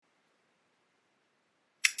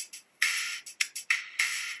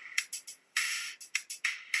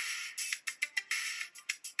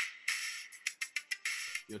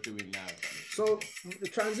you're doing now. So the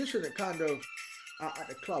transition, it kind of at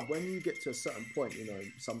the club, when you get to a certain point, you know,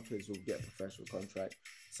 some kids will get a professional contract,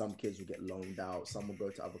 some kids will get loaned out, some will go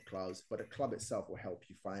to other clubs, but the club itself will help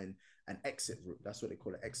you find an exit route. That's what they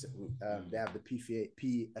call an exit route. They have the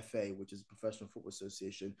PFA, which is Professional Football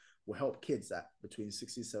Association, will help kids at between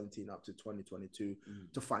 16, 17 up to 2022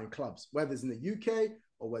 to find clubs, whether it's in the UK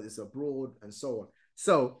or whether it's abroad and so on.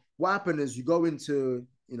 So what happened is you go into,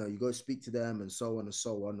 you know, you go speak to them and so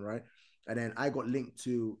on, right? And then I got linked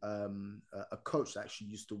to a coach that actually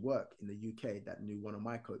used to work in the UK that knew one of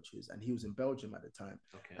my coaches, and he was in Belgium at the time.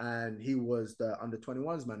 Okay. And he was the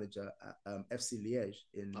under-21s manager at FC Liège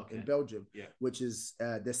in Belgium, which is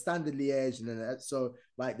the Standard Liège. And then so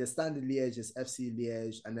like the Standard Liège is FC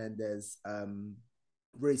Liège, and then there's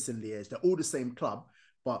Racing Liège. They're all the same club,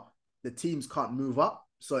 but the teams can't move up.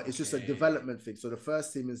 So it's just a development thing. So the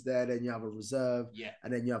first team is there, then you have a reserve,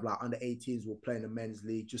 and then you have like under 18s will play in the men's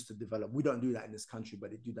league just to develop. We don't do that in this country,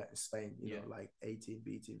 but they do that in Spain, you know, like 18,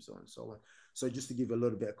 B team, so on and so on. So just to give a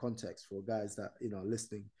little bit of context for guys that, you know, are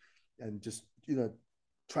listening and just, you know,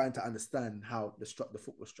 trying to understand how the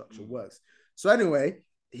football structure works. So anyway,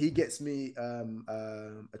 he gets me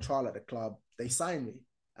a trial at the club. They sign me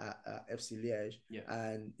at FC Liège,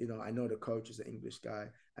 and you know, I know the coach is an English guy,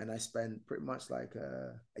 and I spent pretty much like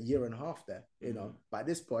a year and a half there, you know. But at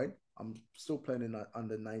this point, I'm still playing in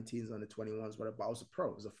under 19s, under 21s, whatever. But I was a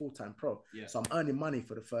pro, I was a full-time pro, so I'm earning money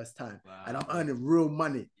for the first time, and I'm earning real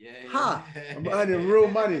money. I'm earning real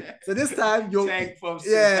money. So this time you're you're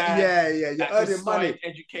earning money.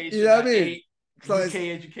 Education, you know what I mean? So UK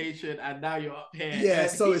education, and now you're up here. Yeah,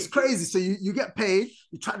 so it's crazy. So you get paid,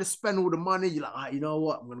 you try to spend all the money, you're like, all right, you know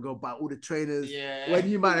what? I'm gonna go buy all the trainers. When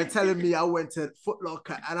you might have telling me I went to Foot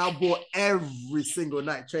Locker and I bought every single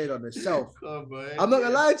night trainer on the shelf. I'm not gonna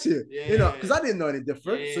lie to you, you know, because I didn't know any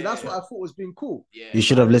different. So that's what I thought was being cool. You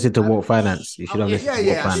should have listened to Walk Finance. You should have listened to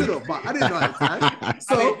Walk Finance. I should have, but I didn't know at the time.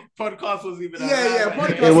 So podcast was even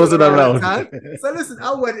podcast it wasn't around. So listen,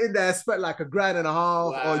 I went in there, spent like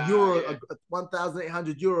 $1,500 or euro,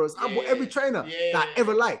 1,800 euros. I bought every trainer that I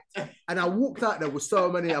ever liked, and I walked out there with so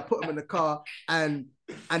many. I put them in the car, and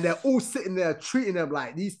they're all sitting there treating them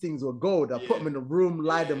like these things were gold. I put them in the room,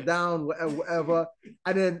 lie them down, whatever.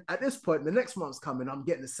 And then at this point, the next month's coming, I'm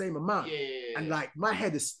getting the same amount, and like my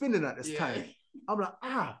head is spinning at this time. I'm like,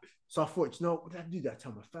 So I thought, you know, would I do that?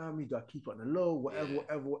 Tell my family? Do I keep it on the low?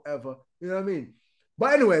 Whatever. You know what I mean?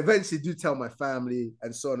 But anyway, eventually do tell my family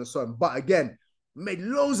and so on and so on. But again, made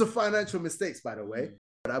loads of financial mistakes, by the way.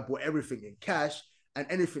 But I bought everything in cash, and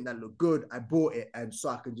anything that looked good, I bought it, and so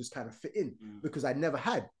I can just kind of fit in because I never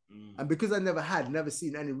had. And because I never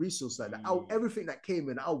seen any resource like that. Everything that came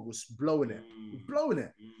in, I was blowing it,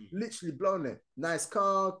 literally blowing it. Nice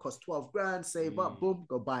car, cost 12 grand, save up, boom,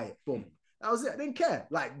 go buy it, boom. That was it. I didn't care.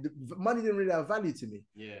 Like the money didn't really have value to me.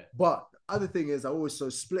 But the other thing is I always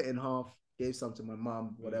split in half, gave some to my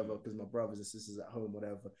mom, whatever, because my brothers and sisters at home,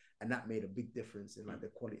 whatever. And that made a big difference in like the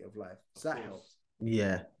quality of life. So that helps.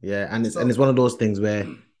 Yeah. And it's one of those things where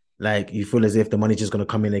like you feel as if the money's just gonna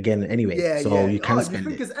come in again anyway. You can spend you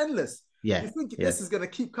think it's endless. You think this is gonna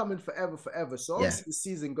keep coming forever. So obviously the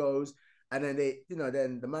season goes, and then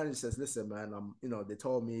then the manager says, listen, man, they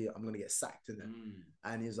told me I'm gonna get sacked in it.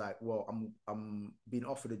 And he's like, well, I'm being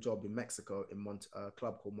offered a job in Mexico in a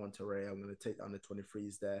club called Monterrey. I'm gonna take under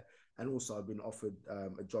 23s there. And also I've been offered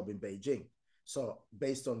a job in Beijing. So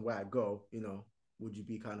based on where I go, would you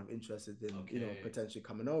be kind of interested in, potentially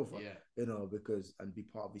coming over, and be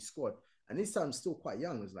part of the squad? And this time I'm still quite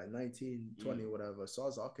young. It was like 19, 20, whatever. So I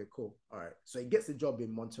was like, okay, cool. All right. So he gets the job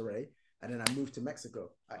in Monterrey, and then I moved to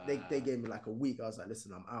Mexico. They gave me like a week. I was like,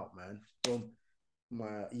 listen, I'm out, man. Boom.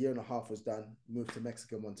 My year and a half was done. Moved to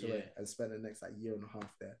Mexico, Monterrey, and spent the next like year and a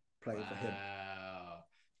half there playing for him.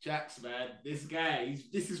 Jax, man, this guy,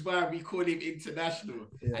 this is why we call him international.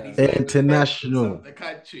 And he's international of the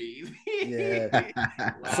country.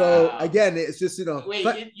 So again, it's just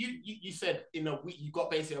Wait, you said in a week you got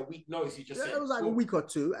basically a week notice. You just said it was like a week or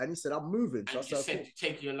two, and he said I'm moving. So I said, cool.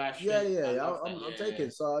 Take your life. I'm taking.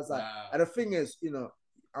 So I was like, and the thing is,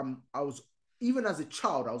 I was even as a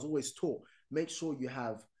child, I was always taught make sure you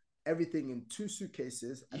have everything in 2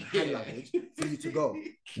 suitcases and hand luggage for you to go.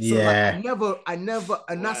 So I never,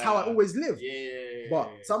 and that's how I always lived.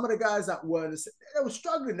 But some of the guys that they were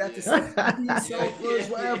struggling. They had to sell clothes,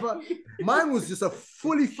 whatever. Mine was just a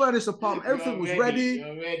fully furnished apartment. Everything was ready.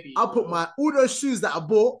 I put all those shoes that I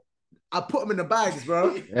bought, I put them in the bags,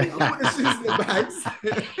 bro. I put the shoes in the bags.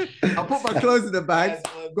 I put my clothes in the bags,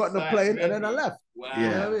 got on the plane, and then I left. Wow. You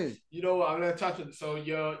know what I mean? You know what? I'm gonna touch on. So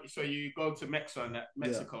you go to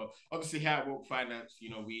Mexico. Obviously, here at Walk Finance,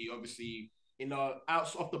 we obviously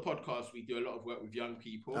out of the podcast, we do a lot of work with young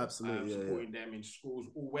people. Absolutely, supporting them in schools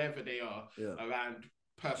or wherever they are around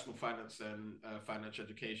personal finance and financial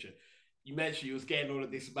education. You mentioned you was getting all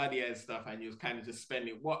of this money and stuff, and you was kind of just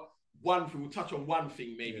spending. We'll touch on one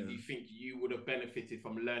thing. Maybe do you think you would have benefited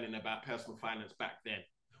from learning about personal finance back then,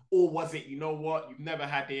 or was it, you know what, you've never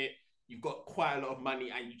had it? You've got quite a lot of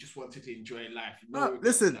money and you just wanted to enjoy life. No,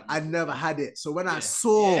 listen, I never had it. So when I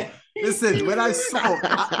saw,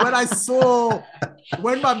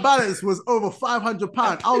 when my balance was over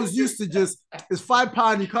 £500, I was used to just, it's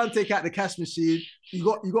 £5, you can't take out the cash machine. You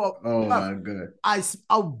got. Oh my God. I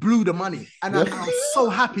blew the money and I was so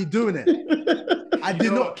happy doing it. I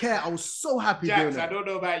did not care. I was so happy doing it. I don't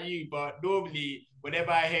know about you, but normally,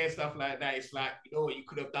 whenever I hear stuff like that, it's like, you know, you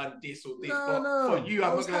could have done this or this. For you,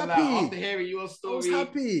 I'm not going to lie. After hearing your story, I was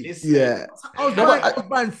happy. Listen, I was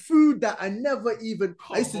buying food that I never even,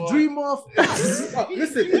 I used to dream of.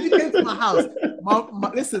 Listen, if you came to my house,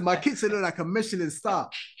 my kitchen looked like a Michelin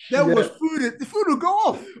star. There was food, the food would go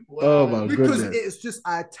off. Wow. Oh my goodness. Because it's just,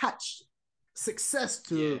 I attached success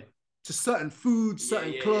to certain food,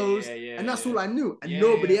 certain clothes, and that's all I knew. And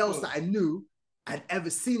nobody else that I knew had ever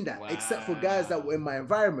seen that, except for guys that were in my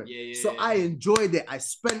environment. So I enjoyed it. I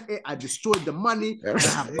spent it. I destroyed the money. And I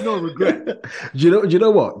have no regret. Do you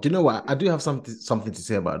know what? I do have something to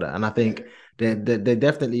say about that, and I think there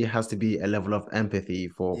definitely has to be a level of empathy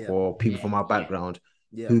for people from our background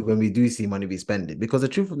who, when we do see money, we spend it. Because the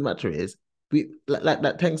truth of the matter is, we like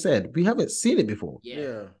Tank said, we haven't seen it before.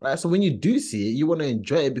 Right. So when you do see it, you want to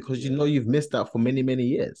enjoy it because you know you've missed out for many, many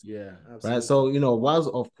years. Absolutely. Right. So, you know, whilst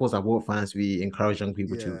of course at World Finance we encourage young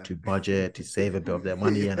people to budget, to save a bit of their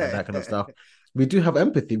money and that kind of stuff. We do have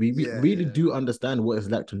empathy. We really do understand what it's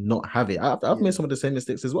like to not have it. I've made some of the same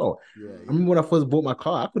mistakes as well. I remember when I first bought my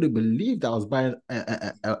car, I couldn't believe that I was buying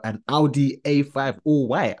an Audi A5 all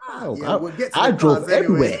white. I drove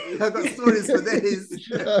everywhere. I got stories for days.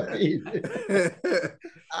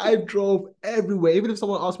 I drove everywhere. Even if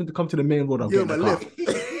someone asked me to come to the main road, I'll get my lift.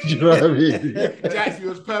 Do you know what I mean? Jackson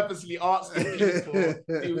was purposely asking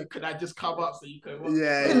people, could I just come up so you can walk?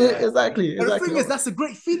 Exactly. But the thing is, that's a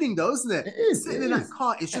great feeling though, isn't it? Sitting in that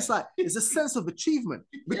car, it's just like, it's a sense of achievement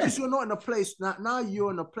because you're not in a place, now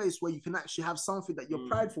you're in a place where you can actually have something that you're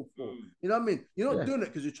prideful for. You know what I mean? You're not doing it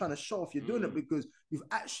because you're trying to show off. You're doing it because you've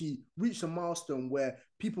actually reached a milestone where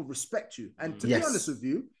people respect you. And to be honest with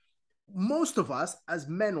you, most of us as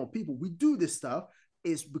men or people, we do this stuff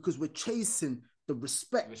is because we're chasing the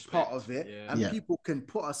respect part of it, and people can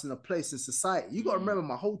put us in a place in society. You got to remember,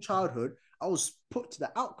 my whole childhood, I was put to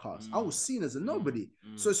the outcast. I was seen as a nobody.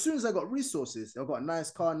 So as soon as I got resources, I got a nice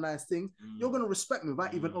car, nice things, you're going to respect me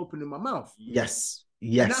without even opening my mouth. Yes.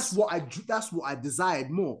 And that's what I desired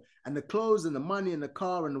more. And the clothes and the money and the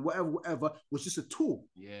car and whatever was just a tool.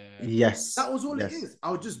 Yes. That was all it is.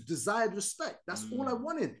 I just desired respect. That's all I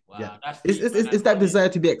wanted. Wow. It's that desire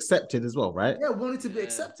to be accepted as well, right? Yeah, wanted to be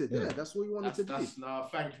accepted. That's what you wanted to be. No,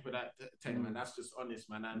 thank you for that, Teddy, man. That's just honest,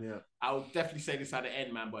 man. And I'll definitely say this at the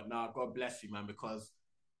end, man, but God bless you, man, because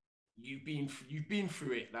you've been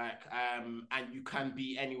through it, like, and you can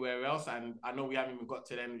be anywhere else. And I know we haven't even got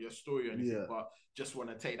to the end of your story or anything, but just want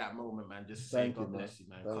to take that moment, man, just say God bless you,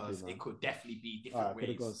 man, because it could definitely be different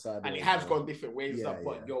ways, and it has gone different ways,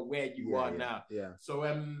 but you're where you are now. So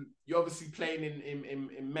you're obviously playing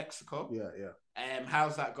in Mexico.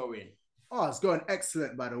 How's that going? Oh, it's going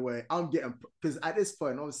excellent, by the way. I'm getting, because at this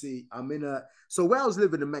point, obviously, so where I was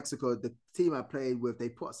living in Mexico, the team I played with, they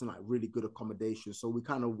put us in like really good accommodation. So we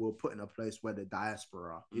kind of were put in a place where the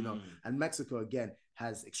diaspora are, you know, and Mexico, again,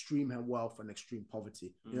 has extreme wealth and extreme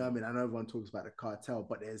poverty. You know what I mean? I know everyone talks about the cartel,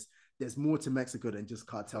 but there's more to Mexico than just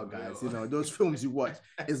cartel guys. You know, those films you watch,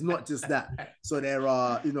 it's not just that. So there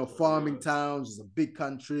are, you know, farming towns, it's a big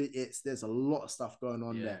country. There's a lot of stuff going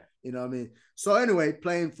on there. You know what I mean? So anyway,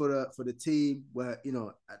 playing for the team where, you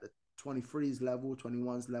know, at the 23s level,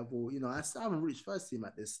 21s level, you know, I still haven't reached first team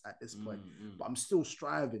at this point, but I'm still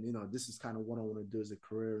striving. You know, this is kind of what I want to do as a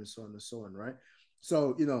career and so on, right?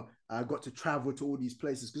 So, you know, I got to travel to all these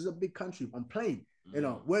places because it's a big country. I'm playing, you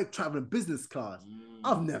know, we're traveling business class.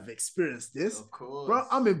 I've never experienced this. Of course. Bro,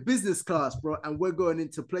 I'm in business class, bro. And we're going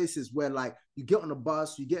into places where like you get on a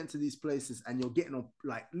bus, you get into these places and you're getting on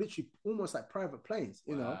like literally almost like private planes,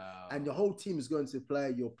 you know, and your whole team is going to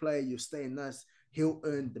play, you're staying nice.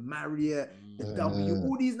 Hilton, the Marriott, the W,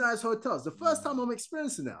 all these nice hotels. The first time I'm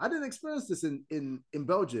experiencing it. I didn't experience this in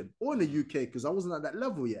Belgium or in the UK because I wasn't at that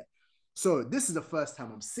level yet. So this is the first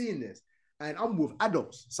time I'm seeing this. And I'm with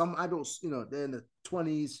adults. Some adults, you know, they're in the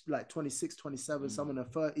 20s, like 26, 27, some in their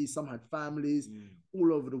 30s, some had families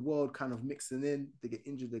all over the world kind of mixing in. They get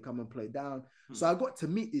injured, they come and play down. So I got to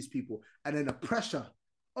meet these people. And then the pressure,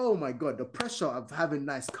 oh my God, the pressure of having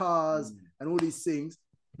nice cars and all these things.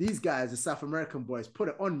 These guys, the South American boys, put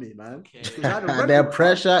it on me, man. Their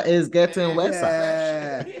pressure is getting worse.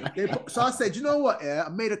 So I said, you know what? Yeah, I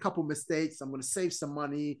made a couple mistakes. I'm going to save some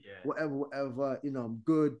money, whatever. You know, I'm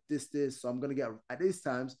good, this. So I'm going to get, at these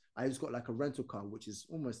times, I just got like a rental car, which is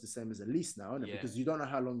almost the same as a lease now, isn't it? Because you don't know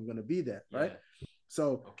how long you're going to be there, right?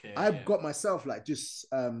 So I got myself like just,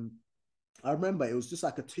 I remember it was just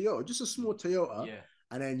like a Toyota, just a small Toyota. Yeah.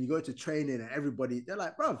 And then you go to training and everybody, they're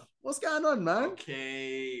like, bro, what's going on, man?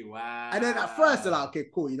 Okay, wow. And then at first they're like, okay,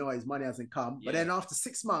 cool, you know what, his money hasn't come. But then after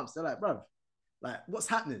 6 months, they're like, bro, like, what's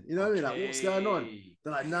happening? You know what I mean? Like, what's going on?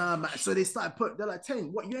 They're like, nah, man. So they started they're like,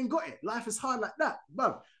 Tane, what, you ain't got it? Life is hard like that,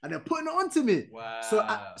 bro. And they're putting it onto me. Wow.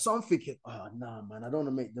 So I'm thinking, oh, nah, man, I don't want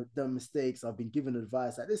to make the mistakes. I've been given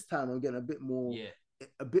advice. At this time, I'm getting a bit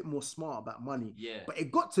more smart about money. Yeah. But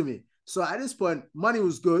it got to me. So at this point, money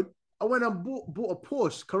was good. I went and bought a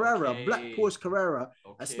Porsche Carrera, black Porsche Carrera.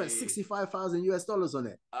 I spent $65,000 on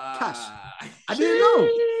it, cash. I didn't know.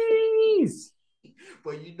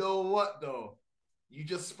 But you know what though? You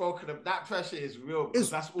just spoken of that pressure is real because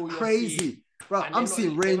that's all you're crazy. Seeing. Bro, I'm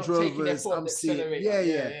seeing Range Rovers. I'm seeing,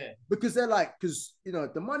 yeah. Because they're like, because you know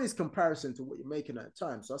the money's comparison to what you're making at the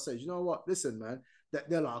time. So I said, you know what? Listen, man.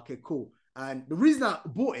 They're like, okay, cool. And the reason I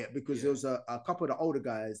bought it because there was a couple of the older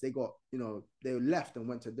guys. They got, you know, they left and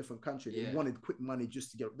went to a different country. They wanted quick money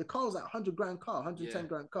just to get the car was like $100,000 car,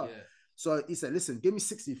 $110,000 car. Yeah. So he said, listen, give me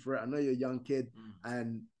 60 for it. I know you're a young kid,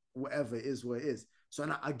 and whatever it is, what it is. So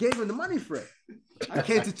I gave him the money for it. I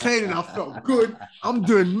came to training. I felt good. I'm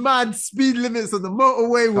doing mad speed limits on the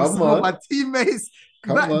motorway with some of my teammates.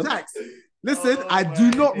 Jacks. Listen, I do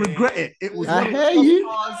not regret it. It was one of the best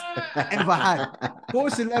cars I ever had.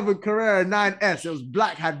 Porsche 11 Carrera 9S. It was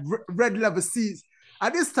black, had red leather seats.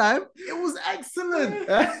 At this time, it was excellent.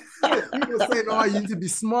 People were saying, oh, you need to be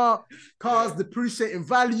smart. Cars depreciate in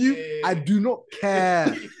value. I do not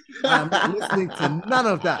care. I'm not listening to none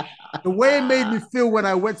of that. The way it made me feel when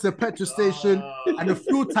I went to the petrol station and the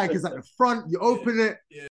fuel tank is at the front, you open it.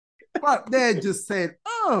 But they're just saying,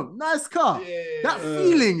 oh, nice car. That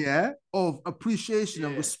feeling, of appreciation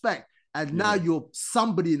and respect. And now you're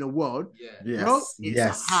somebody in the world. You know, it's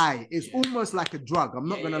a high. It's almost like a drug. I'm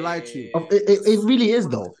not going to lie to you. It really is,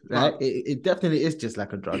 though. Right? It definitely is just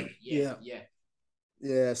like a drug.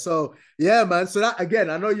 Yeah. So, yeah, man. So that, again,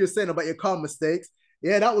 I know you're saying about your car mistakes.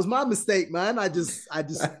 Yeah, that was my mistake, man. I just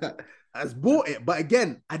bought it, but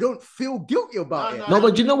again, I don't feel guilty about it. No,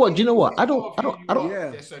 but do you know what? I don't.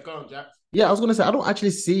 Yeah, so go on, Jack. Yeah, I was gonna say I don't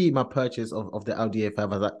actually see my purchase of the Audi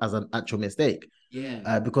A5 as an actual mistake.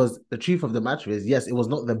 Because the truth of the matter is, yes, it was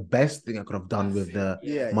not the best thing I could have done with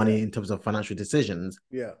the money in terms of financial decisions.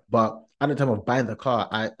 But at the time of buying the car,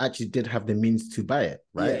 I actually did have the means to buy it.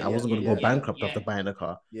 Right, I wasn't going to go bankrupt after buying the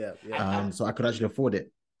car. So I could actually afford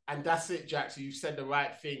it. And that's it, Jack. So you said the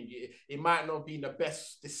right thing. It might not be the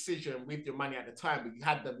best decision with your money at the time, but you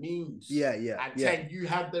had the means. And 10, you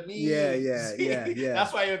had the means. Yeah.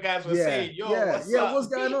 That's why your guys were saying, yo, what's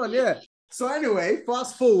going on? Yeah. So anyway,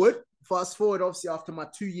 fast forward, obviously after my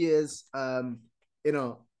 2 years, you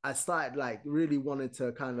know, I started like really wanting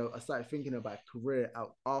to I started thinking about career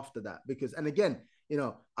out after that because, and again, you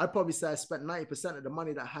know, I'd probably say I spent 90% of the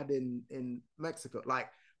money that I had in Mexico, like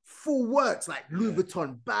full works, like Louis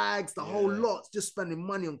Vuitton bags, the whole lot, just spending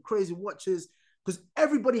money on crazy watches because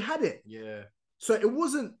everybody had it. So it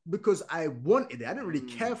wasn't because I wanted it. I didn't really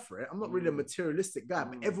care for it. I'm not really a materialistic guy,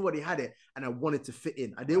 but everybody had it and I wanted to fit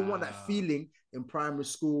in. I didn't want that feeling in primary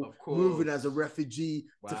school, moving as a refugee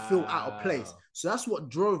to feel out of place. So that's what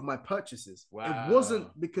drove my purchases. It wasn't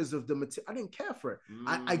because of the material. I didn't care for it.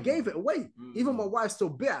 I gave it away. Even my wife still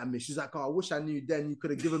bit at me. She's like, oh, I wish I knew then you could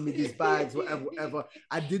have given me these bags, whatever.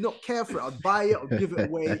 I did not care for it. I'd buy it or give it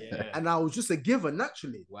away. And I was just a giver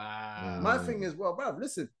naturally. My thing is, well, bruv,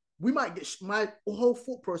 listen, we might get my whole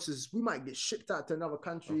thought process. We might get shipped out to another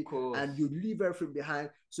country, and you leave everything behind.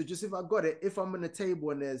 So just if I got it, if I'm on the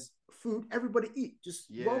table and there's food, everybody eat. Just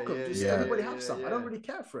welcome. Everybody have some. I don't really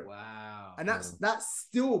care for it. And that's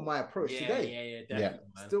still my approach today. Definitely,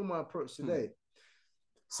 still my approach today.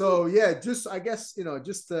 So just I guess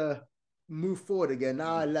just to move forward again.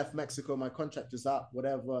 Now I left Mexico. My contract is up.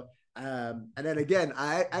 Whatever. And then again,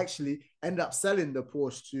 I actually end up selling the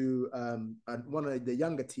Porsche to one of the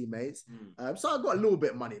younger teammates. So I got a little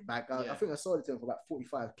bit of money back. I think I sold it to him for about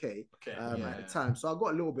 45k at the time. So I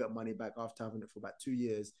got a little bit of money back after having it for about 2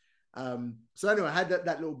 years. So anyway, I had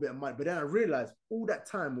that little bit of money, but then I realized all that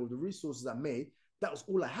time with the resources I made, that was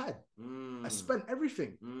all I had. I spent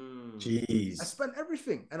everything. Jeez. I spent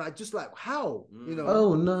everything. And I just like, how? You know?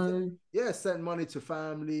 Oh, no. Yeah, sent money to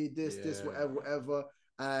family, this, whatever.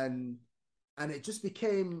 And it just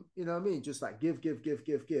became, you know what I mean? Just like give.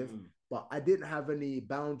 But I didn't have any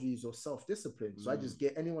boundaries or self-discipline. So I just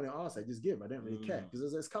get anyone who asks, I just give. I don't really care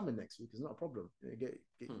because it's coming next week. It's not a problem. You get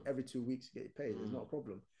every 2 weeks, you get paid. It's not a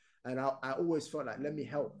problem. And I always felt like, let me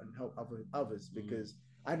help others because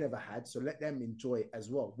I never had. So let them enjoy it as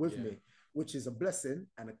well with me, which is a blessing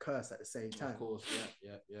and a curse at the same time. Of course,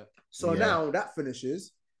 yeah. So now that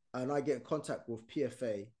finishes and I get in contact with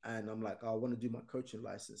PFA and I'm like, I want to do my coaching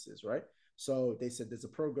licenses, right? So they said there's a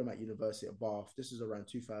program at University of Bath. This is around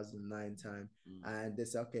 2009 time. And they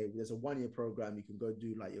said, okay, there's a 1-year program. You can go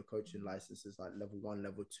do like your coaching licenses, like level 1,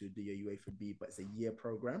 level 2, do your UEFA B, but it's a year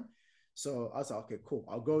program. So I was like, okay, cool.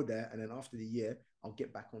 I'll go there. And then after the year, I'll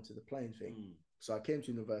get back onto the playing thing. So I came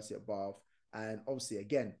to University of Bath. And obviously,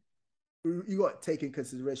 again, you got to take in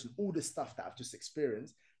consideration all the stuff that I've just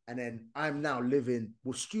experienced. And then I'm now living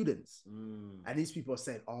with students. And these people are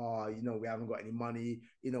saying, oh, you know, we haven't got any money.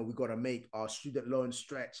 You know, we got to make our student loan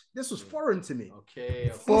stretch. This was foreign to me. Okay.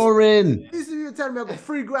 Foreign. These people telling me I got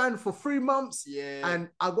 $3,000 for 3 months. And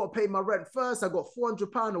I got to pay my rent first. I got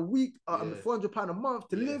 £400 a week, £400 a month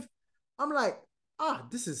to live. I'm like,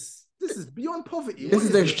 this is beyond poverty. This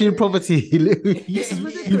is extreme poverty. This is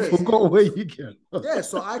ridiculous. You forgot where you get.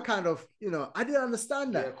 So I kind of, you know, I didn't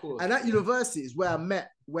understand that. And at university is where I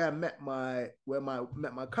met my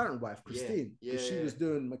current wife, Christine. She was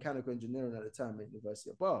doing mechanical engineering at the time at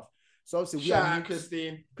University of Bath. So obviously shout out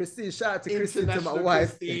Christine, shout out to Christine, to my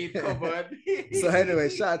wife. Come on. So anyway,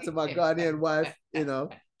 shout out to my Ghanaian wife, you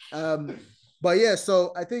know. But yeah,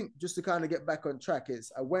 so I think just to kind of get back on track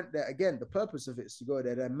is I went there again. The purpose of it is to go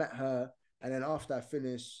there. Then I met her, and then after I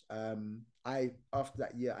finished, after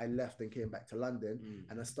that year I left and came back to London,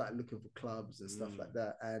 and I started looking for clubs and stuff like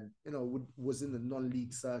that. And you know, was in the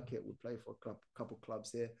non-league circuit. Would play for a couple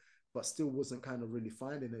clubs here, but still wasn't kind of really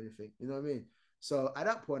finding anything. You know what I mean? So at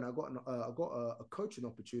that point, I got a coaching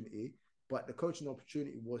opportunity, but the coaching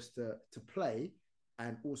opportunity was to play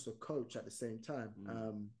and also coach at the same time.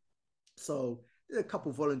 So did a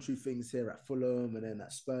couple voluntary things here at Fulham and then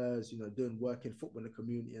at Spurs, you know, doing work in football in the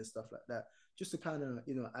community and stuff like that, just to kind of,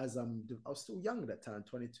 you know, I was still young at that time,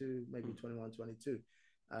 22, maybe 21, 22.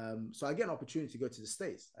 So I get an opportunity to go to the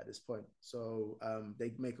States at this point. So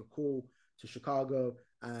they make a call to Chicago,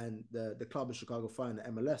 and the club in Chicago find the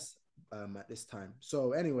MLS at this time.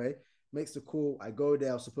 So anyway, makes the call. I go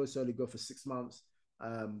there. I was supposed to only go for 6 months,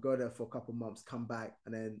 go there for a couple months, come back,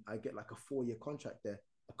 and then I get like a 4-year contract there.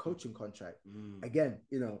 A coaching contract. Again,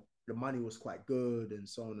 you know, the money was quite good and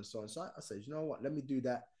so on and so on. So I said, you know what, let me do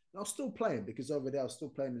that. And I was still playing because over there I was still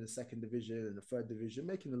playing in the 2nd division and the 3rd division,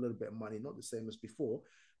 making a little bit of money, not the same as before.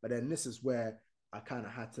 But then this is where I kind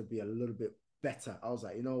of had to be a little bit better. I was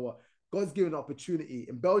like, you know what, God's given an opportunity.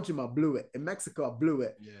 In Belgium, I blew it. In Mexico, I blew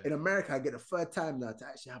it. In America, I get a 3rd time now to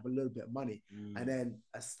actually have a little bit of money. And then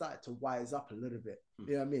I started to wise up a little bit.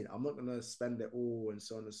 You know what I mean? I'm not going to spend it all and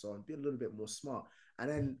so on and so on. Be a little bit more smart. And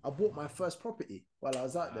then I bought my first property while I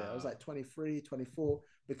was out there. I was like 23, 24,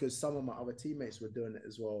 because some of my other teammates were doing it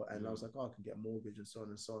as well. And I was like, oh, I can get a mortgage and so on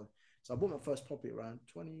and so on. So I bought my first property around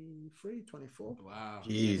 23, 24. Wow.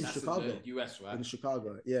 In Chicago. In the US, right? In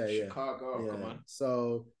Chicago. Yeah. Chicago, come on.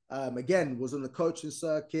 So again, was on the coaching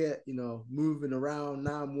circuit, you know, moving around.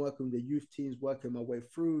 Now I'm working with the youth teams, working my way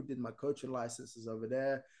through, did my coaching licenses over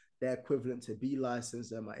there. They're equivalent to B license,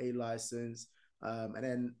 they're my A license. And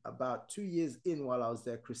then about 2 years in while I was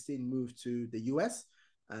there, Christine moved to the US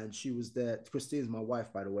and she was there. Christine's my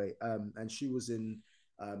wife, by the way. And she was in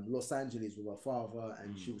Los Angeles with her father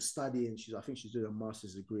and she was studying. I think she's doing a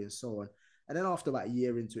master's degree and so on. And then after about a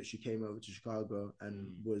year into it, she came over to Chicago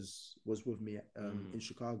and was with me in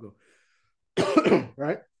Chicago.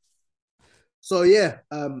 Right. So yeah,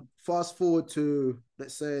 fast forward to,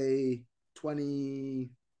 let's say 14,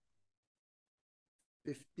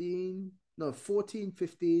 15,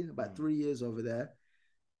 about 3 years over there.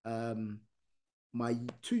 My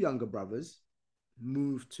 2 younger brothers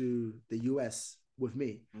moved to the US with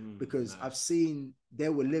me because I've seen they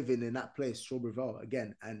were living in that place, Strawberryville,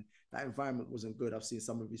 again, and that environment wasn't good. I've seen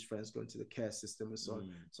some of his friends go into the care system and so on.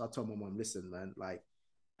 So I told my mom, listen, man, like,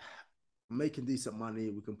 I'm making decent money.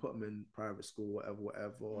 We can put them in private school,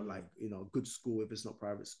 whatever, or like, you know, good school if it's not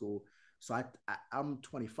private school. So I'm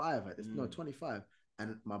 25 at this, 25.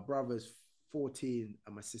 And my brother's 14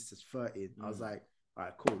 and my sister's 13. I was like, all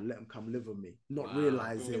right, cool, let them come live with me. Not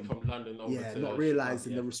realizing from London over not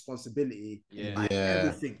realizing the responsibility.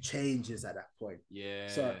 Everything changes at that point.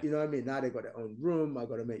 So you know what I mean? Now they got their own room. I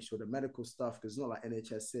got to make sure the medical stuff, because it's not like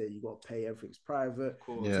NHS here, you got to pay, everything's private.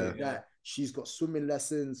 That she's got swimming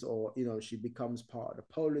lessons, or you know, she becomes part of the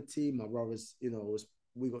polo team. My brother's, you know,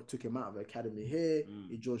 took him out of the academy here.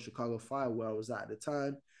 He joined Chicago Fire, where I was at the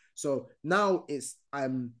time. So now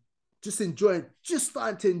I'm just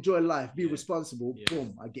starting to enjoy life, be responsible.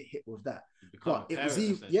 Boom, I get hit with that. But it was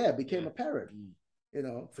became a parent. You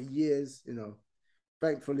know, for years, you know,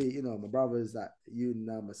 thankfully, you know, my brothers that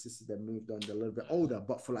now, my sisters that moved on, they're a little bit older.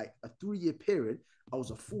 But for like a 3-year period, I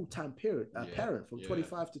was a full-time parent from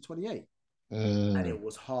 25 to 28. And it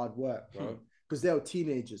was hard work, bro. Because they were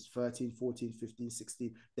teenagers, 13, 14, 15,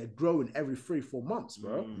 16. They're growing every 3-4 months,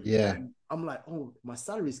 bro. And I'm like, oh, my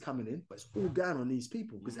salary's coming in, but it's all down on these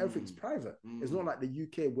people because everything's private. It's not like the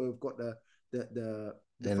UK where we've got the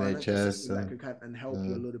NHS that can help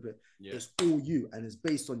you a little bit. It's all you, and it's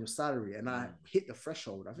based on your salary. And I hit the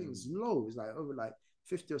threshold. I think it's low. It's like over like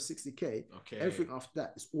 50 or 60K. Everything after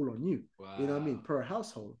that is all on you. You know what I mean? Per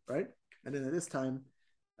household, right? And then at this time,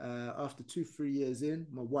 after 2-3 years in,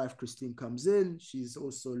 my wife Christine comes in. She's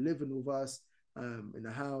also living with us in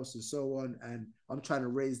the house and so on. And I'm trying to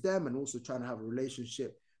raise them and also trying to have a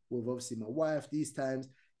relationship with obviously my wife these times,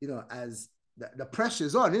 you know, as the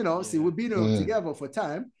pressure's on, you know. See, we've been together for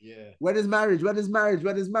time. When is marriage? When is marriage?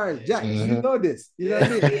 When is marriage? Jack, you know this. You know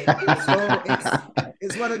what I mean? So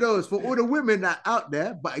it's one of those for all the women that are out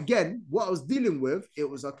there. But again, what I was dealing with, it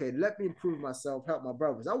was okay, let me improve myself, help my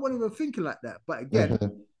brothers. I wasn't even thinking like that. But again,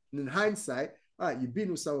 in hindsight, all right, you've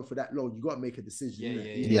been with someone for that long, you got to make a decision.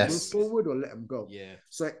 Move forward or let them go.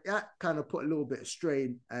 So that kind of put a little bit of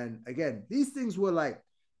strain. And again, these things were like,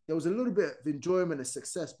 there was a little bit of enjoyment and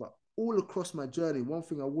success, but all across my journey, one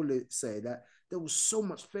thing I will say that there was so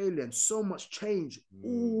much failure and so much change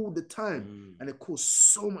all the time. And it caused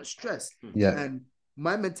so much stress. And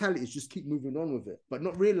my mentality is just keep moving on with it, but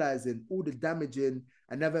not realizing all the damaging.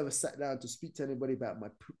 I never ever sat down to speak to anybody about my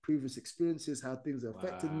previous experiences, how things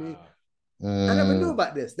affected me. I never knew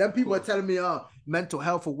about this. Then people are telling me, oh, mental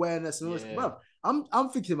health awareness and all this. Bro, I'm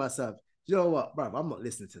thinking to myself, you know what, bro, I'm not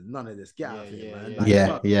listening to none of this. Get out of here, man.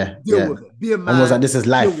 Like, deal with it. Be a man. Almost like this is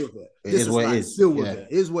life. Deal with it. It is what it is. Deal with it.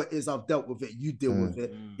 It is what it is. I've dealt with it. You deal with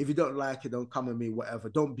it. If you don't like it, don't come at me, whatever.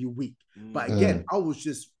 Don't be weak. But again, I was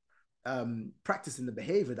just practicing the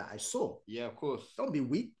behavior that I saw. Of course. Don't be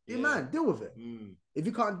weak. Be a man. Deal with it. If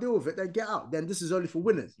you can't deal with it, then get out. Then this is only for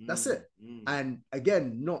winners. That's it. And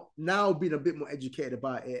again, not now being a bit more educated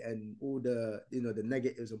about it and all the, you know, the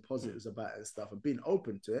negatives and positives about it and stuff, and being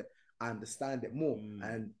open to it, I understand it more.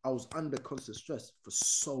 And I was under constant stress for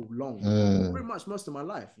so long, pretty much most of my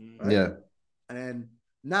life. Right? And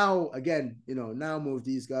now, again, you know, now I'm with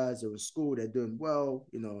these guys. They're in school. They're doing well.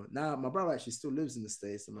 You know, now my brother actually still lives in the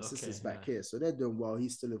States and my sister's back here. So they're doing well.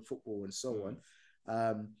 He's still in football and so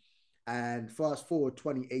on. And fast forward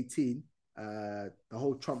 2018, the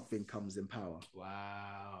whole Trump thing comes in power.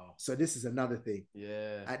 Wow. So this is another thing.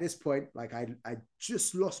 At this point, like I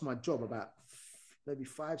just lost my job about maybe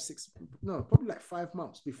 5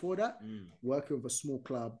 months before that, working with a small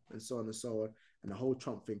club and so on and so on. And the whole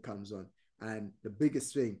Trump thing comes on. And the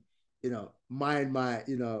biggest thing, you know, my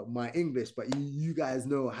English, but you guys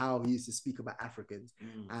know how he used to speak about Africans.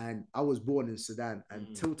 And I was born in Sudan.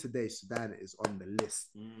 Until today, Sudan is on the list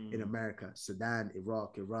in America. Sudan,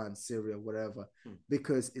 Iraq, Iran, Syria, whatever,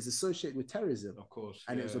 because it's associated with terrorism. Of course.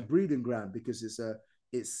 And it's a breeding ground because it's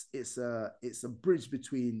a bridge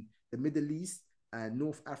between the Middle East and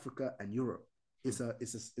North Africa and Europe. It's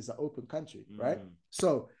an open country, right?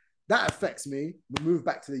 So that affects me. We moved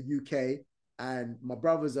back to the UK. And my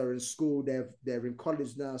brothers are in school. They're in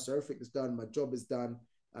college now, so everything is done. My job is done.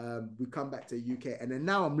 We come back to the UK, and then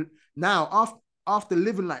now after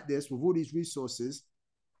living like this with all these resources,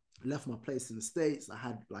 left my place in the States. I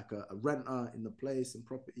had like a renter in the place and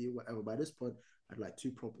property, whatever. By this point, I had like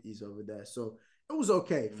 2 properties over there, so it was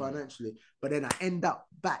okay financially. But then I end up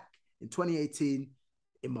back in 2018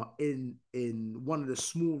 in one of the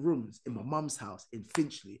small rooms in my mum's house in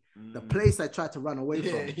Finchley, the place I tried to run away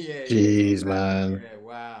from. Jeez, man.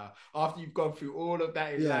 Wow. After you've gone through all of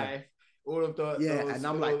that in life, all of the and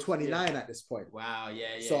I'm like 29 at this point. Wow.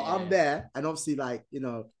 So I'm there, and obviously, like, you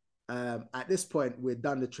know, at this point we'd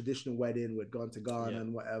done the traditional wedding, we'd gone to Ghana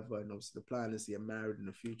and whatever, and obviously the plan is to get married in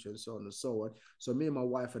the future and so on and so on. So me and my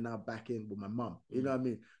wife are now back in with my mum. You know what I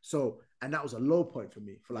mean? So, and that was a low point for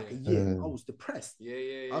me for like a year. I was depressed.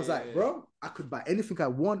 I was like, bro, I could buy anything I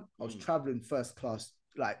want. I was traveling first class,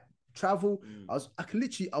 like travel. I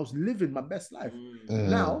was living my best life.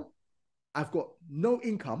 Now I've got no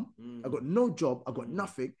income. I've got no job. I've got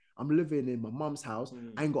nothing. I'm living in my mum's house.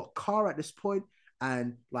 I ain't got a car at this point.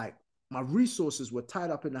 And like my resources were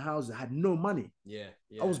tied up in the house. I had no money. Yeah.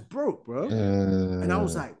 I was broke, bro. And I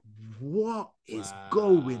was like, what is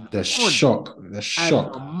going on? The shock. And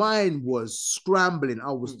my mind was scrambling.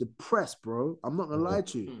 I was depressed, bro. I'm not gonna lie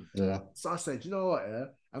to you. Yeah. So I said, you know what? Yeah?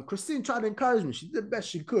 And Christine tried to encourage me. She did the best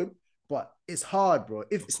she could, but it's hard, bro.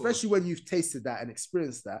 Especially when you've tasted that and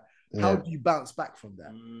experienced that. How do you bounce back from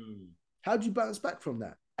that? How do you bounce back from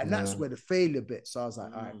that? And that's where the failure bit. So I was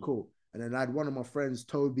like, all right, cool. And then I had one of my friends,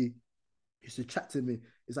 Toby, used to chat to me.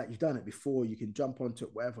 He's like, you've done it before. You can jump onto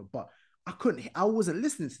it, whatever. But I wasn't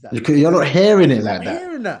listening to that. You're not hearing it like that. I'm not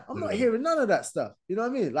hearing that. I'm not hearing none of that stuff. You know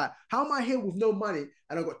what I mean? Like, how am I here with no money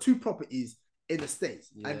and I've got 2 properties in the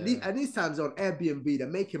States? Yeah. And these times on Airbnb, they're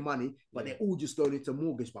making money, but they're all just going into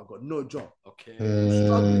mortgage, but I've got no job. Okay.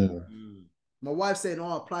 Struggling. My wife's saying,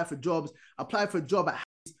 oh, apply for jobs. I applied for a job at Harry's.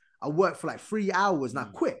 I worked for like 3 hours and I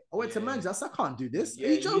quit. I went to manager. I said, I can't do this. Are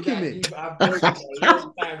you joking me?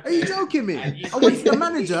 Are you joking me? I went to the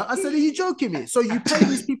manager. I said, are you joking me? So you pay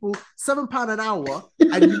these people £7 an hour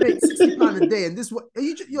and you make £60 a day. And this,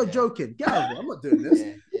 you're joking. Get out of here. I'm not doing this.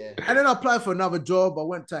 And then I applied for another job. I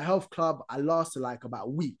went to a health club. I lasted like about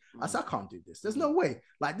a week. I said, I can't do this. There's no way.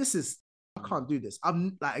 Like, I can't do this.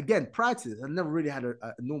 I'm like, again, prior to this, I've never really had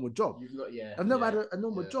a normal job. I've never had a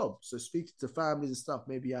normal job. So speaking to families and stuff,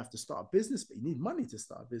 maybe you have to start a business, but you need money to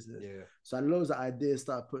start a business. So I had loads of ideas,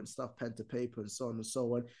 started putting stuff pen to paper and so on and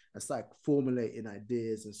so on. I started formulating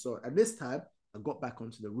ideas and so on. And this time I got back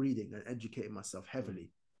onto the reading and educating myself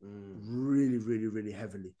heavily, really, really, really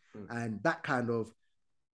heavily. And that kind of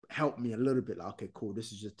helped me a little bit, like, okay, cool,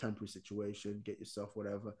 this is just a temporary situation, get yourself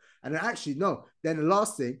whatever. And then actually, no, then the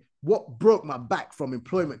last thing, what broke my back from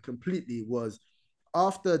employment completely was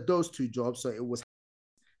after those 2 jobs. So it was,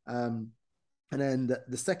 and then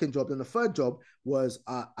the second job, then the third job was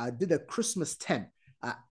I did a Christmas temp.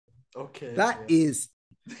 Is,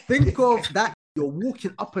 think of that, you're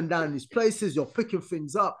walking up and down these places, you're picking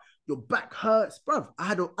things up, your back hurts. Bruv, I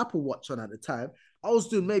had an Apple Watch on at the time. I was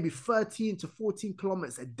doing maybe 13 to 14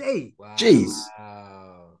 kilometers a day. Wow. Jeez.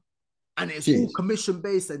 And it's all commission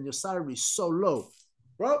based and your salary is so low.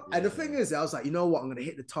 Bro, and the thing is, I was like, you know what? I'm going to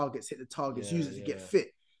hit the targets, use it to get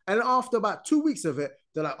fit. And after about 2 weeks of it,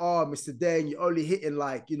 they're like, oh, Mr. Deng, you're only hitting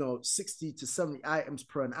like, 60 to 70 items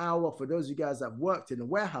per an hour. For those of you guys that have worked in a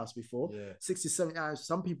warehouse before, 60, 70 items.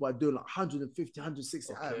 Some people are doing like 150,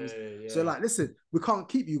 160 items. So like, listen, we can't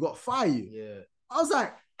keep you. We got to fire you. I was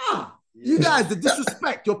like, you guys, the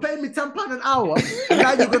disrespect. You're paying me £10 an hour and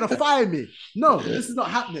now you're going to fire me. No, this is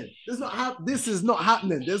not happening. This is not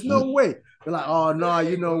happening. There's no way. They're like, oh,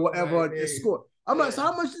 no, whatever. It's scored. I'm like, so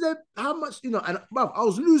how much, and bruv, I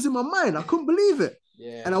was losing my mind. I couldn't believe it.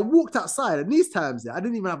 And I walked outside, and these times, I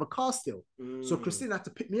didn't even have a car still. So Christine had to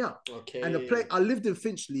pick me up. And I lived in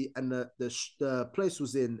Finchley, and the place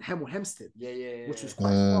was in Hemel Hempstead, which was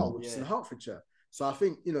quite far, which is in Hertfordshire. So I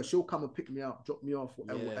think, she'll come and pick me up, drop me off,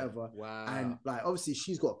 whatever. Wow. And like, obviously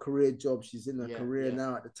she's got a career job. She's in her career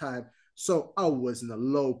now at the time. So I was in a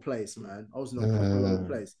low place, man. I was in a low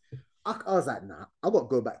place. I was like, nah, I got to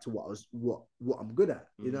go back to what I'm good at.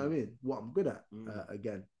 You know what I mean? What I'm good at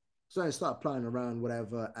again. So I started playing around,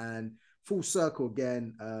 whatever. And full circle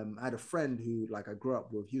again, I had a friend who like I grew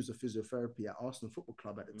up with. He was a physiotherapy at Arsenal Football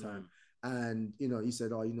Club at the time. And, he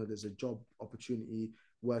said, oh, there's a job opportunity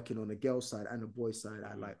working on the girl side and the boy side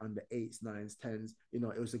at like under 8s, 9s, 10s.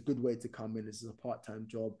 It was a good way to come in. This is a part-time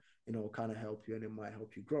job, it'll kind of help you and it might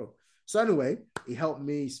help you grow. So anyway, he helped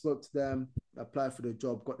me, spoke to them, applied for the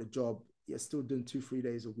job, got the job. Yeah, still doing 2-3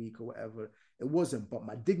 days a week or whatever. It wasn't, but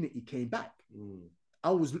my dignity came back.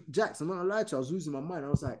 I was, Jax, I'm not gonna lie to you, I was losing my mind. I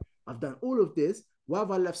was like, I've done all of this. Why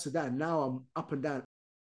have I left Sudan? Now I'm up and down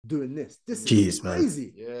doing this. This is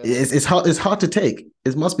crazy. Man. Yeah. It's hard to take.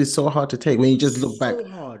 It must be so hard to take when you just look back. So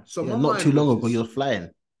hard. So not too long ago, you're flying.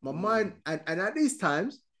 My mind, and at these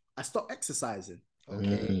times, I stopped exercising.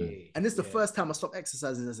 Okay. And this is the first time I stopped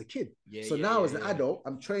exercising as a kid. So now as an adult,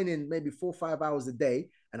 I'm training maybe 4 or 5 hours a day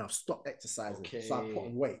and I've stopped exercising. So I put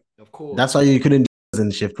on weight. Of course. That's why you couldn't do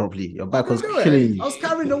the shift properly. Your back was killing you. I was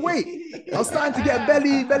carrying the weight. I was starting to get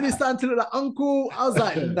belly starting to look like uncle. I was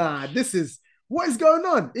like, nah, what is going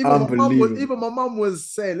on? Even my mum was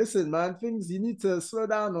saying, listen, man, things you need to slow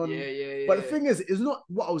down on. But the thing is, it's not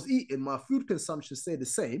what I was eating. My food consumption stayed the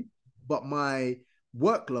same, but my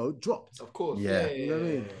workload dropped. Of course. You know what I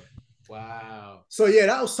mean? Wow. So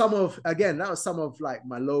that was some of like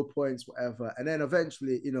my low points, whatever. And then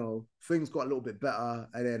eventually, things got a little bit better.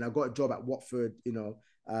 And then I got a job at Watford,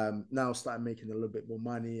 Now started making a little bit more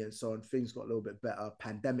money and so on. Things got a little bit better.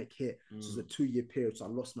 Pandemic hit. So it was a 2-year period. So I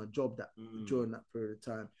lost my job during that period of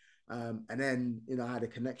time. And then, you know, I had a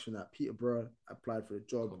connection at Peterborough, applied for a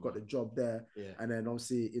job, got a job there. Yeah. And then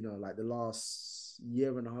obviously, you know, like the last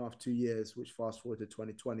year and a half, 2 years, which fast forward to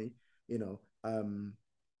 2020, you know,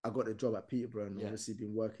 I got a job at Peterborough and obviously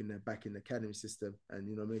been working there back in the academy system and,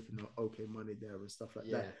 you know, making okay money there and stuff like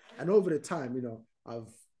that. And over the time, you know, I've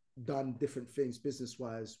done different things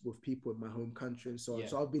business-wise with people in my home country and so on.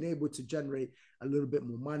 So I've been able to generate a little bit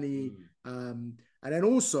more money. And then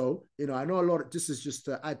also, you know, I know a lot of, this is just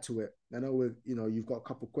to add to it. I know you know, you've got a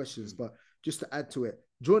couple of questions, but just to add to it,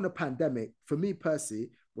 during the pandemic, for me personally,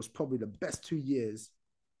 was probably the best 2 years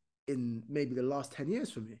in maybe the last 10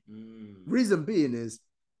 years for me. Reason being is,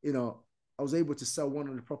 you know, I was able to sell one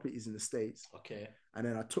of the properties in the States. Okay. And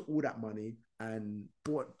then I took all that money and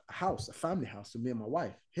bought a house, a family house for me and my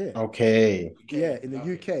wife here. Okay. Yeah, in the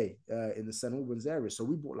UK, in the St. Albans area. So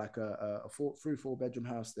we bought like a 3-4 bedroom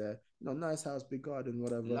house there. You know, nice house, big garden,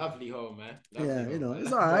 whatever. Lovely home, man. You know,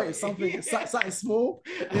 it's all right. It's something small.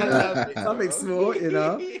 You know, something small, you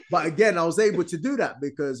know. But again, I was able to do that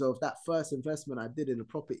because of that first investment I did in the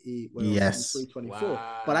property when I was 23, 24.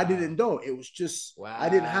 Wow. But I didn't know. It was just, I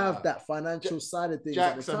didn't have that financial side of things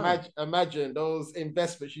at the time. Imagine those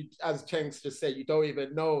investments, you, as Chenks just said, you don't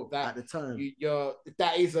even know that at the time.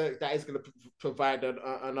 That is going to provide an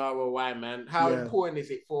ROI, man. How important is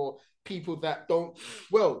it for people that don't?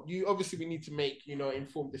 Well, we need to make, you know,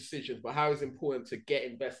 informed decisions, but how is it important to get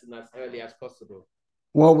invested as early as possible?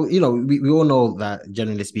 Well, you know, we all know that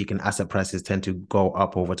generally speaking, asset prices tend to go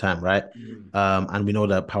up over time, right? And we know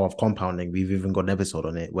the power of compounding. We've even got an episode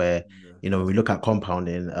on it where, you know, when we look at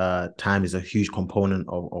compounding, time is a huge component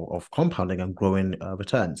of compounding and growing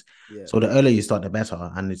returns. So the earlier you start, the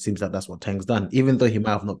better. And it seems that that's what Teng's done, even though he might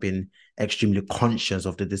have not been extremely conscious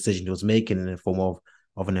of the decision he was making in the form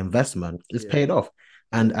of an investment. It's paid off.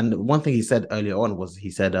 And one thing he said earlier on was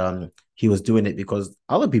he said he was doing it because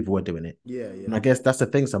other people were doing it. And I guess that's the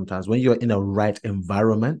thing sometimes when you're in a right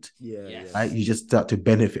environment, right, you just start to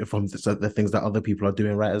benefit from the things that other people are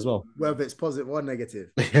doing right as well. Whether it's positive or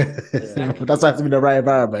negative. That's why it's in the right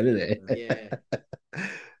environment, isn't it?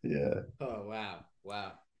 Yeah. Oh,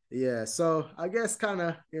 wow. Yeah, so I guess kind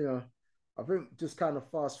of, you know, I think just kind of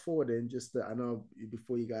fast forwarding, just that I know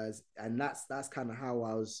before you guys, and that's kind of how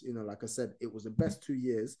I was, you know, like I said, it was the best 2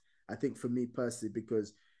 years, I think, for me personally,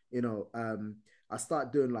 because, you know, I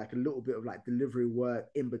started doing like a little bit of like delivery work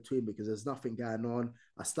in between because there's nothing going on.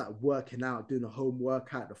 I started working out, doing a home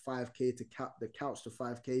workout, the 5K to the couch to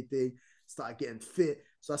 5K thing, started getting fit.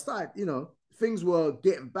 So I started, you know, things were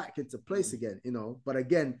getting back into place again, you know, but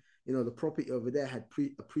again, you know, the property over there had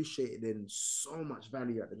appreciated in so much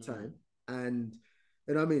value at the time. And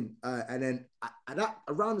you know what I mean? And then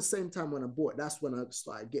around the same time when I bought, that's when I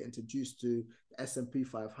started getting introduced to the S&P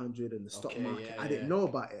 500 and the stock market. I didn't know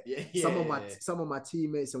about it. Some of my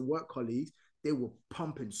teammates and work colleagues, they were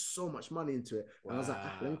pumping so much money into it. And I was like,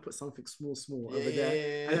 let me put something small over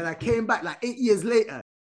there. And then I came back like 8 years later.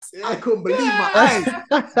 I couldn't believe my eyes.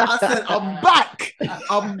 I said, I'm back.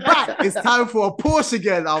 It's time for a Porsche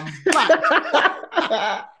again. I'm back.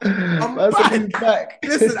 I'm back.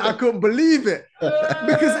 Listen, I couldn't believe it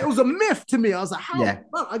because it was a myth to me. I was like, how? Man,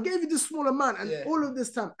 I gave you this small amount and all of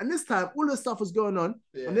this time. And this time, all this stuff was going on.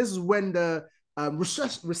 And this is when the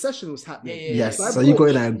recession was happening. So you got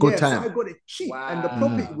it at a good time. So I got it cheap. And the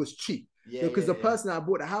property was cheap. Because the person that I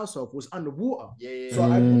bought the house off was underwater. So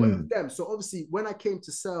I bought it with them. So obviously when I came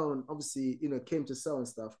to sell and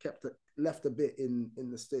stuff, left a bit in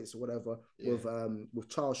the States or whatever with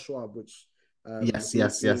Charles Schwab, which yes.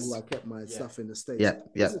 I kept my stuff in the States.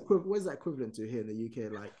 Where's that equivalent to here in the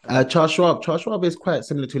UK? Like Charles Schwab is quite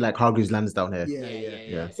similar to like Hargreaves Lansdown here.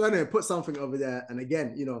 Yeah. So anyway, put something over there, and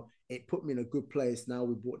again, you know, it put me in a good place. Now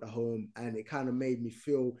we bought the home, and it kind of gave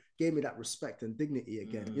me that respect and dignity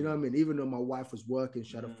again. You know what I mean? Even though my wife was working,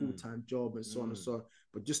 she had a full-time job and so on and so on.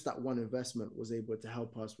 But just that one investment was able to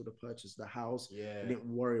help us with the purchase of the house. We didn't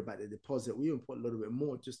worry about the deposit. We even put a little bit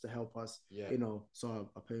more just to help us, you know, so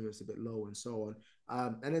our payments a bit low and so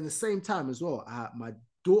on. And at the same time as well, my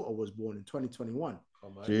daughter was born in 2021.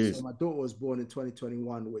 So my daughter was born in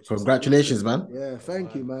 2021, which congratulations, man. Yeah,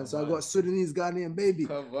 thank you, man. So I got a Sudanese Ghanaian baby.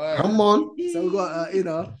 Come on. So we got, you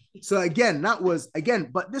know, so again,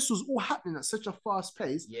 but this was all happening at such a fast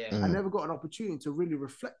pace. I never got an opportunity to really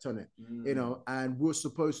reflect on it, you know, and we were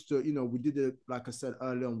supposed to, you know, we did it, like I said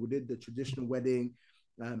earlier on, we did the traditional wedding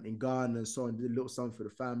in Ghana and so on, did a little something for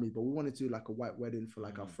the family, but we wanted to do like a white wedding for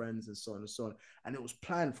like our friends and so on and so on. And it was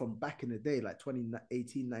planned from back in the day, like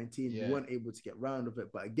 2018, 19, we weren't able to get round of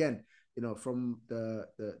it. But again, you know, from the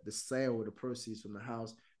sale or the proceeds from the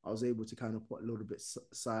house, I was able to kind of put a little bit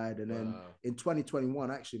aside. And then in 2021,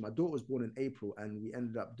 actually, my daughter was born in April, and we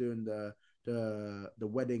ended up doing the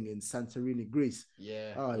wedding in Santorini, Greece.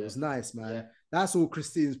 Yeah. Oh, it was nice, man. Yeah. That's all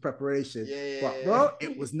Christine's preparation. Yeah. But bro,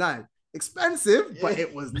 it was nice. Expensive, but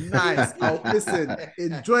it was nice. Oh, listen,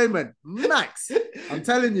 enjoyment max. I'm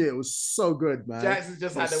telling you, it was so good, man. Jackson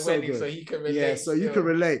just had a wedding, so he can relate. Yeah, so you can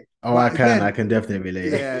relate. Oh, but I can definitely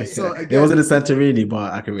relate. Yeah, so again, it wasn't a Santorini,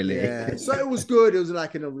 but I can relate. Yeah, so it was good. It was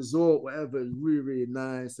like in a resort, whatever. It was really, really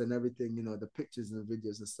nice and everything. You know, the pictures and the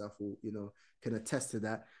videos and stuff will, you know, can attest to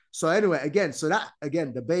that. So anyway,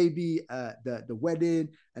 the baby, the wedding,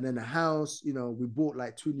 and then the house, you know, we bought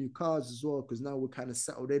like 2 new cars as well, because now we're kind of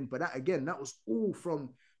settled in. But that was all from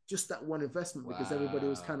just that one investment, because everybody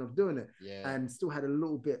was kind of doing it and still had a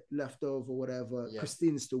little bit left over, whatever. Yeah.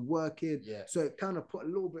 Christine's still working. Yeah. So it kind of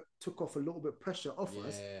took off a little bit pressure off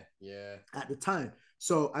us at the time.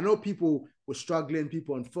 So I know people were struggling,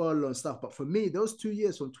 people on furlough and stuff. But for me, those 2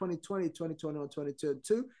 years from 2020, 2021,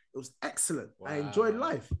 2022, it was excellent. Wow. I enjoyed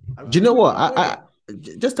life. Do you know what? I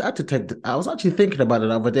just to add to Ted, I was actually thinking about it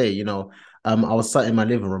the other day. You know, I was sat in my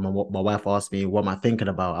living room, and my wife asked me, what am I thinking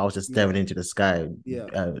about? I was just staring into the sky,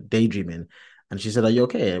 daydreaming. And she said, are you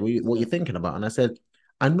okay? What are you thinking about? And I said,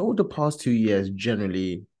 I know the past 2 years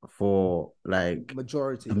generally for like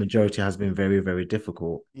the majority has been very, very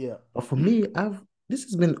difficult. Yeah. But for me, this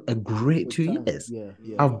has been a great 2 years. Yeah.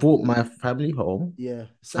 I've bought my family home. Yeah.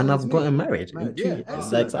 And I've gotten married in 2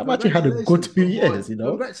 years. Like, so I've actually had a good 2 years, you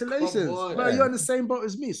know. Congratulations. Well, you're on the same boat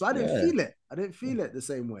as me. So I didn't feel it. I didn't feel it the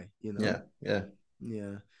same way, you know. Yeah.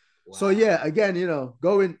 Wow. So again, you know,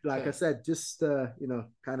 going, like I said, just you know,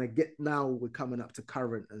 kind of now we're coming up to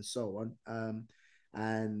current and so on.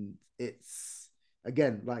 And it's,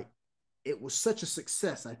 again, like, it was such a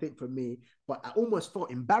success, I think, for me, but I almost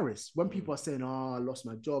felt embarrassed when people are saying, oh, I lost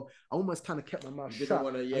my job. I almost kind of kept my mouth shut.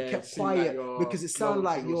 I kept quiet, like because it sounded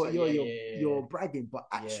like you're bragging, but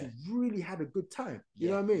actually really had a good time.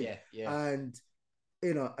 You know what I mean? And,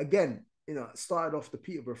 you know, again, you know, it started off the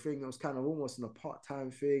Peterborough thing. It was kind of almost in a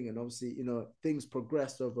part-time thing. And obviously, you know, things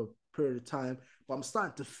progressed over a period of time, but I'm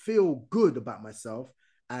starting to feel good about myself.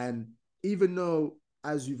 And even though,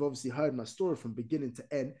 as you've obviously heard my story from beginning to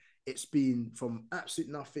end, it's been from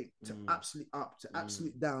absolute nothing to absolute up to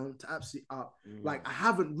absolute down to absolute up. Like, I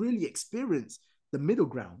haven't really experienced the middle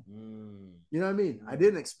ground. You know what I mean? I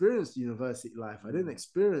didn't experience university life. I didn't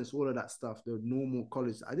experience all of that stuff, the normal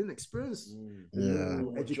college. I didn't experience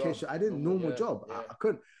normal education. I didn't normal job. I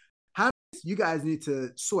couldn't. You guys need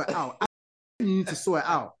to sort it out. You need to sort it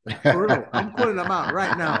out. For real. I'm calling them out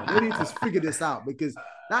right now. They need to figure this out, because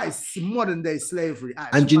that is modern day slavery.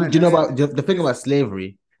 And do you know about the thing about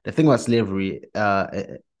slavery? The thing about slavery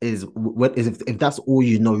is if that's all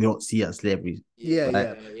you know, you don't see it as slavery.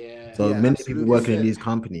 So many people working in these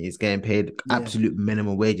companies getting paid absolute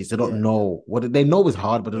minimum wages. They don't know what they know is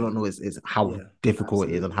hard, but they don't know is how difficult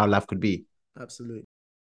it is and how life could be. Absolutely.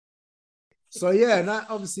 So and that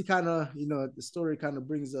obviously kind of, you know, the story kind of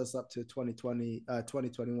brings us up to 2020,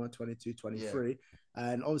 2021, 22, 23.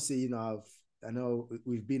 And obviously, you know, I know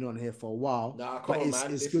we've been on here for a while, but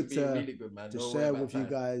it's good to really good, to share with you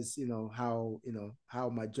guys, you know, how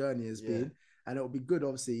my journey has been. And it'll be good,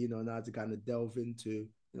 obviously, you know, now to kind of delve into,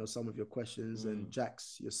 you know, some of your questions and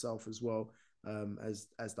Jax yourself as well,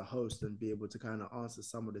 as the host, and be able to kind of answer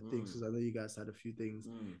some of the things, because I know you guys had a few things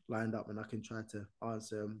lined up, and I can try to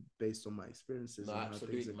answer them based on my experiences. No,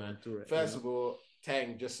 absolutely, man. First of all,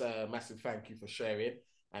 Teng, just a massive thank you for sharing.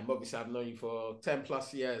 And obviously, I've known you for 10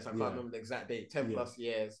 plus years. I can't remember the exact date, 10 plus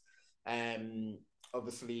years.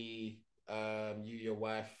 Obviously, you, your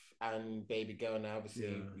wife, and baby girl now,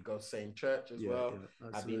 obviously, we go same church as well.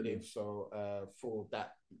 I've been there for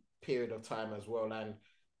that period of time as well. And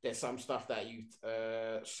there's some stuff that you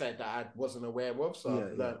said that I wasn't aware of. So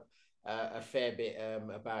I've learned a fair bit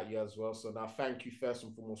about you as well. So now thank you first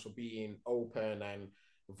and foremost for being open and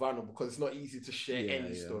vulnerable, because it's not easy to share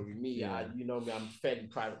any story. You know me, I'm a fairly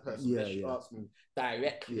private person. Unless you ask me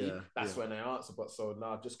directly, that's when I answer. But so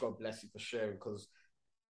now, just God bless you for sharing, because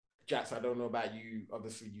Jax, I don't know about you,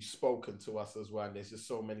 obviously you've spoken to us as well, and there's just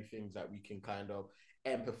so many things that we can kind of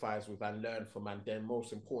empathize with and learn from, and then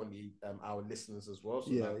most importantly, our listeners as well.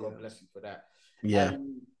 So God bless you for that.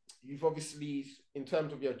 You've obviously, in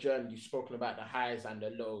terms of your journey, you've spoken about the highs and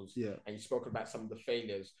the lows, and you've spoken about some of the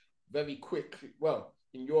failures. Very quickly, well,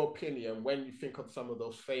 in your opinion, when you think of some of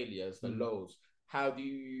those failures, the lows, how do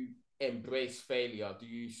you embrace failure? Do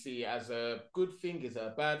you see it as a good thing? Is it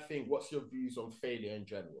a bad thing? What's your views on failure in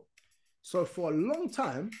general? So for a long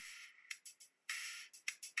time,